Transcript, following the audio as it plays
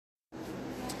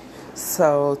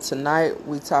So tonight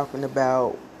we talking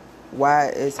about why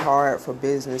it's hard for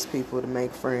business people to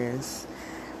make friends.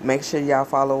 Make sure y'all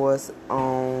follow us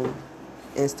on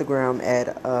Instagram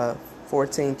at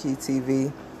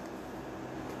 14KeyTV.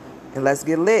 And let's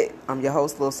get lit. I'm your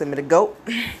host, Lil Simmy the Goat.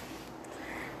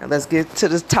 And let's get to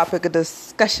this topic of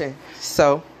discussion.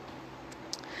 So,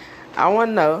 I want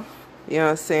to know, you know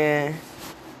what I'm saying,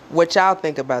 what y'all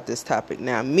think about this topic.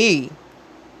 Now,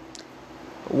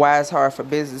 why it's hard for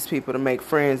business people to make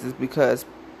friends is because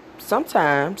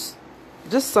sometimes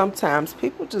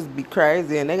people just be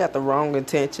crazy and they got the wrong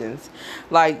intentions.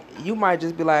 Like, you might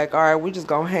just be like, all right, we just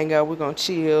gonna hang out, we're gonna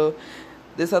chill.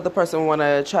 This other person want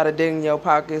to try to dig in your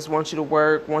pockets, want you to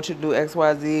work, want you to do X,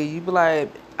 Y, Z. You be like,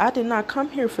 I did not come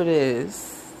here for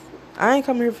this. I ain't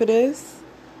come here for this.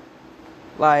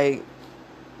 Like,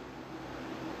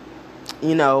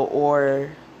 you know,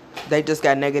 or they just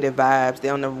got negative vibes. They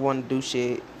don't ever want to do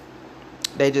shit.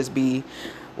 They just be,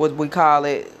 what we call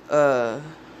it,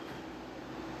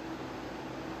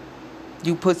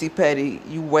 you pussy petty,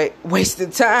 you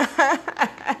wasted time.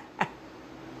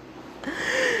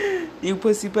 You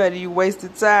pussy petty, you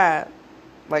wasted time.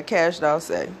 Like Cash Doll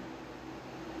say.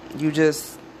 You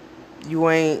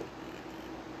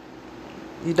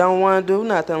don't want to do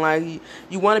nothing. Like,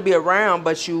 you want to be around,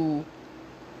 but you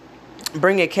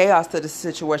bringing chaos to the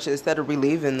situation instead of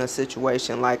relieving the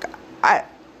situation. Like,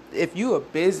 if you a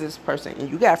business person and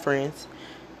you got friends,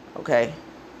 okay,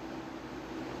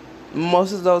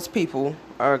 most of those people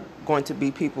are going to be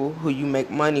people who you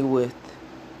make money with,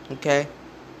 okay?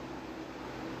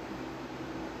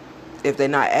 If they're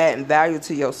not adding value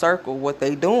to your circle, what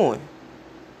they doing?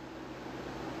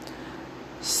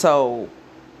 So,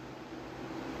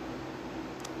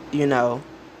 you know,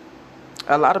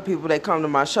 a lot of people, they come to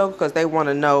my show because they want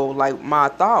to know, like, my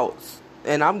thoughts.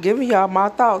 And I'm giving y'all my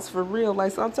thoughts for real.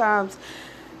 Like, sometimes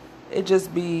it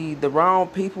just be the wrong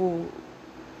people,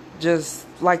 just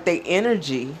like their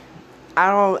energy.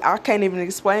 I can't even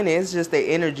explain it. It's just their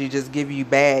energy just give you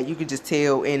bad. You can just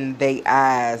tell in their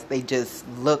eyes. They just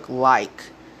look like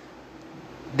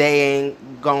they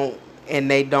ain't gon' and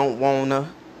they don't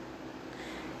wanna.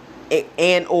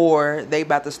 And or they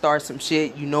about to start some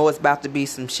shit. You know it's about to be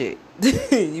some shit.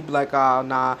 You be like, oh,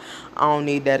 nah, I don't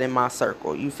need that in my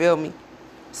circle. You feel me?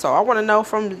 So I want to know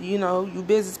from, you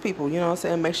business people, you know what I'm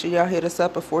saying? Make sure y'all hit us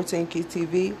up at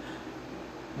 14KeyTV.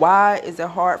 Why is it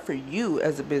hard for you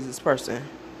as a business person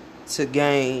to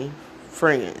gain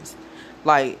friends?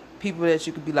 Like, people that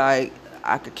you could be like,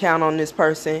 I could count on this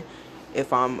person.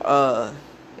 If I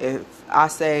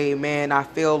say, man, I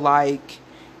feel like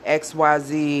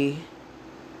XYZ,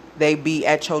 they be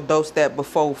at your doorstep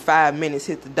before 5 minutes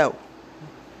hit the door.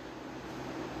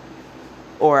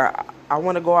 Or I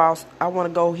want to go out, I want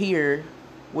to go here.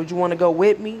 Would you want to go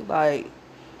with me? Like,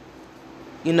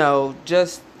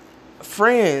 just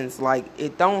friends. Like,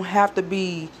 it don't have to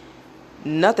be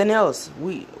nothing else.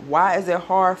 Why is it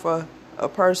hard for a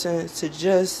person to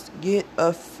just get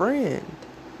a friend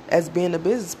as being a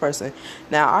business person?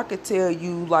 Now, I could tell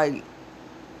you, like,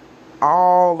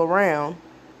 all around,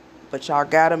 but y'all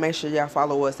gotta make sure y'all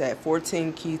follow us at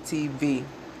 14KeyTV.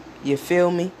 You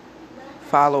feel me?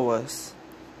 Follow us.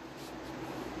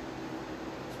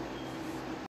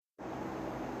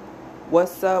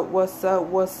 What's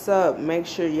up? Make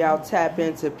sure y'all tap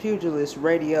into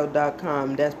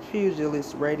PugilistRadio.com. That's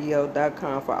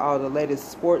PugilistRadio.com for all the latest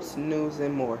sports, news,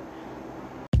 and more.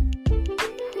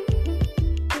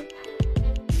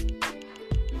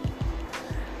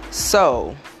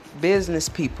 So, business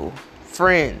people,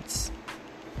 friends,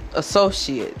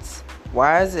 associates,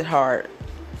 why is it hard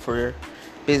for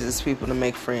business people to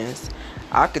make friends?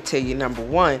 I could tell you, number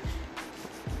one,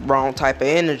 wrong type of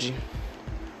energy.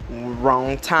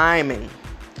 Wrong timing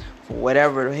for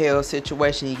whatever the hell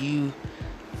situation you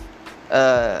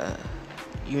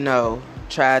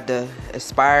tried to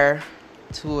aspire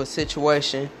to a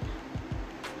situation.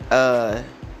 It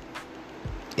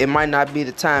might not be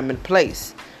the time and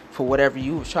place for whatever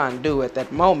you were trying to do at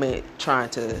that moment, trying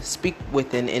to speak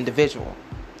with an individual.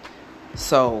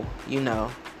 So,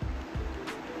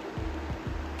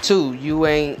 two, you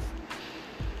ain't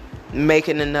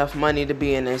making enough money to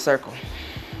be in their circle.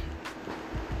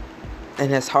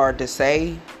 And it's hard to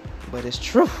say, but it's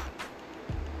true.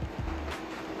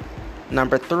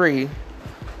 Number three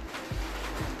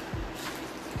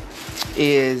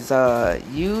is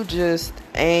you just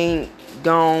ain't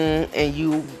gone and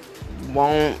you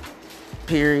won't,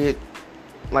 period.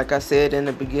 Like I said in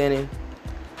the beginning,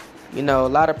 a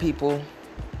lot of people,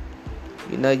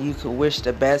 you could wish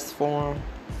the best for them,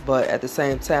 but at the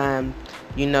same time,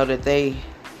 that they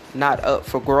not up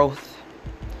for growth.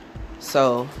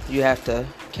 So you have to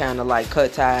kind of like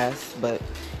cut ties, but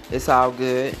it's all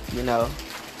good. You know,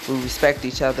 we respect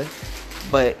each other,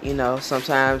 but you know,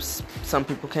 sometimes some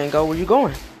people can't go where you're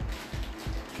going.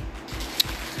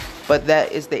 But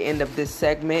that is the end of this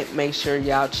segment. Make sure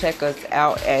y'all check us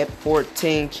out at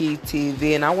 14 Key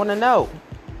TV. And I want to know,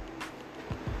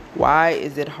 why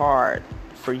is it hard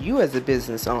for you as a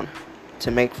business owner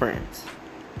to make friends?